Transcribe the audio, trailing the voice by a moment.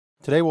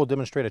Today we'll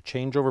demonstrate a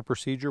changeover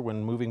procedure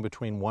when moving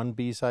between one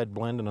B-side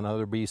blend and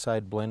another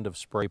B-side blend of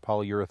spray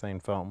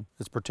polyurethane foam.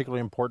 It's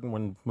particularly important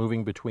when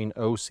moving between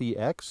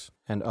𝗖𝗹cie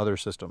and other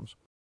systems.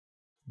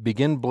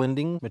 Begin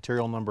blending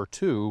material number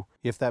 2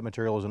 if that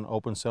material is an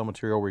open cell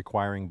material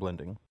requiring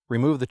blending.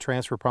 Remove the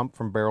transfer pump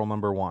from barrel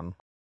number 1.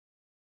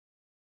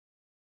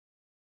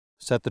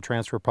 Set the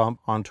transfer pump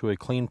onto a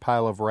clean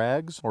pile of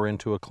rags or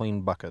into a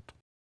clean bucket.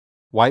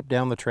 Wipe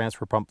down the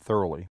transfer pump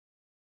thoroughly.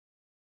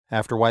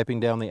 After wiping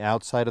down the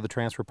outside of the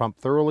transfer pump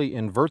thoroughly,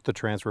 invert the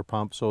transfer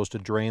pump so as to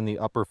drain the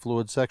upper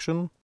fluid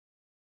section.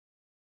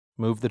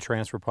 Move the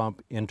transfer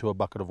pump into a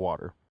bucket of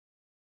water.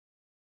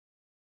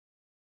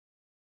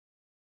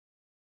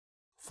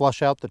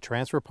 Flush out the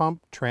transfer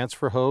pump,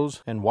 transfer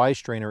hose, and Y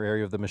strainer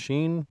area of the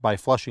machine by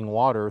flushing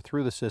water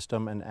through the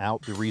system and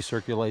out the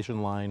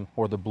recirculation line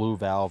or the blue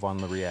valve on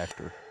the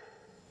reactor.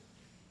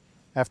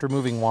 After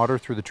moving water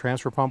through the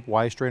transfer pump,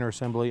 Y strainer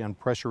assembly, and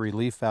pressure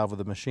relief valve of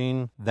the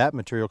machine, that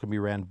material can be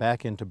ran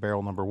back into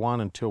barrel number 1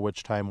 until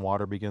which time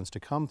water begins to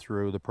come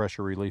through the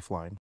pressure relief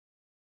line.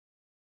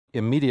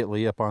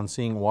 Immediately upon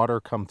seeing water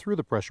come through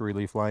the pressure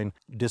relief line,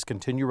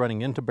 discontinue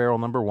running into barrel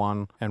number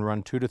 1 and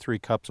run 2 to 3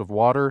 cups of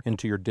water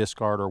into your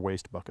discard or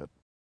waste bucket.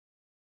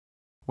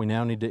 We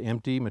now need to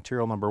empty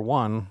material number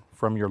 1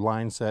 from your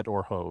line set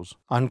or hose.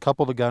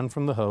 Uncouple the gun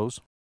from the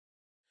hose.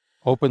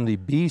 Open the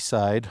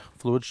B-side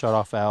fluid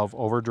shutoff valve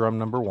over drum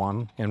number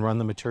 1 and run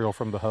the material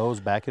from the hose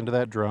back into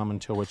that drum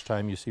until which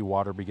time you see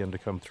water begin to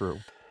come through.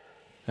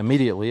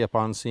 Immediately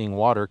upon seeing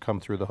water come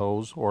through the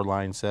hose or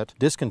line set,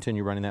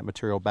 discontinue running that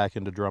material back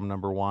into drum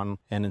number 1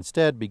 and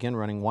instead begin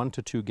running 1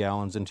 to 2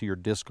 gallons into your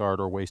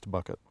discard or waste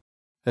bucket.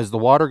 As the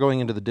water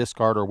going into the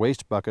discard or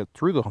waste bucket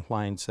through the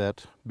line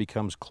set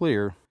becomes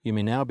clear, you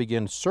may now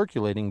begin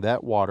circulating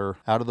that water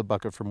out of the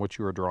bucket from which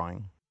you are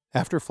drawing.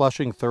 After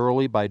flushing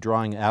thoroughly by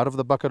drawing out of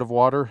the bucket of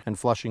water and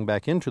flushing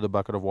back into the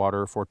bucket of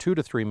water for 2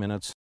 to 3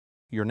 minutes,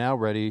 you're now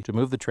ready to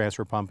move the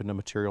transfer pump into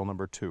material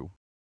number 2.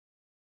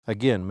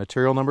 Again,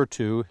 material number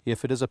 2,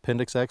 if it is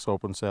Appendix X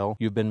open cell,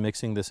 you've been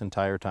mixing this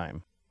entire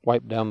time.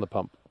 Wipe down the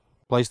pump.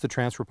 Place the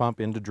transfer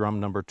pump into drum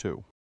number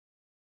 2.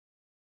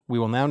 We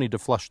will now need to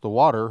flush the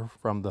water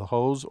from the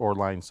hose or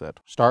line set.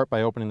 Start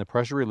by opening the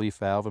pressure relief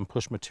valve and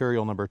push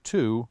material number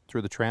 2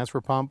 through the transfer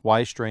pump,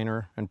 Y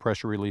strainer, and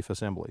pressure relief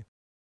assembly.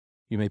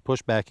 You may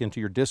push back into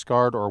your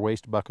discard or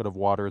waste bucket of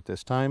water at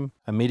this time.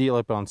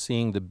 Immediately upon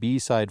seeing the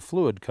B-side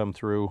fluid come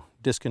through,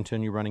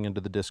 discontinue running into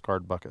the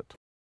discard bucket.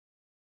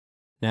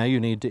 Now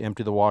you need to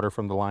empty the water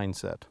from the line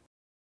set.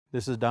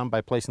 This is done by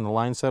placing the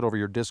line set over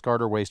your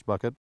discard or waste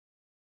bucket,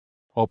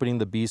 opening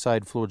the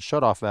B-side fluid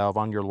shutoff valve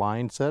on your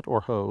line set or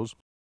hose,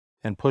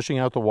 and pushing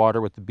out the water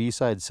with the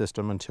B-side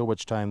system until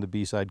which time the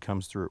B-side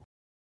comes through.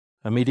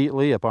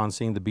 Immediately upon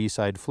seeing the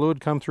B-side fluid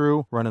come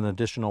through, run an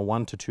additional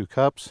 1 to 2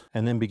 cups,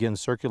 and then begin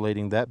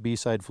circulating that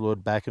B-side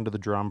fluid back into the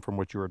drum from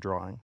which you are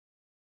drawing.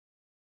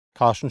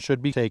 Caution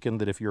should be taken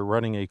that if you're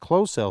running a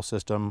closed cell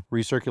system,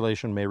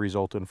 recirculation may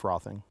result in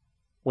frothing.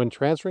 When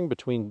transferring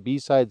between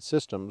B-side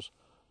systems,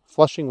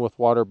 flushing with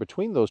water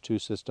between those two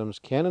systems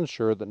can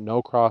ensure that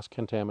no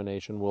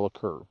cross-contamination will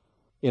occur.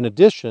 In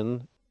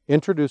addition,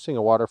 introducing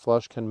a water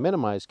flush can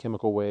minimize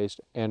chemical waste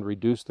and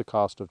reduce the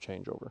cost of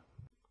changeover.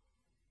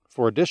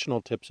 For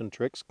additional tips and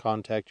tricks,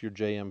 contact your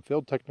JM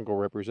Field Technical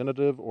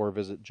Representative or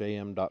visit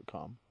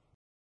jm.com.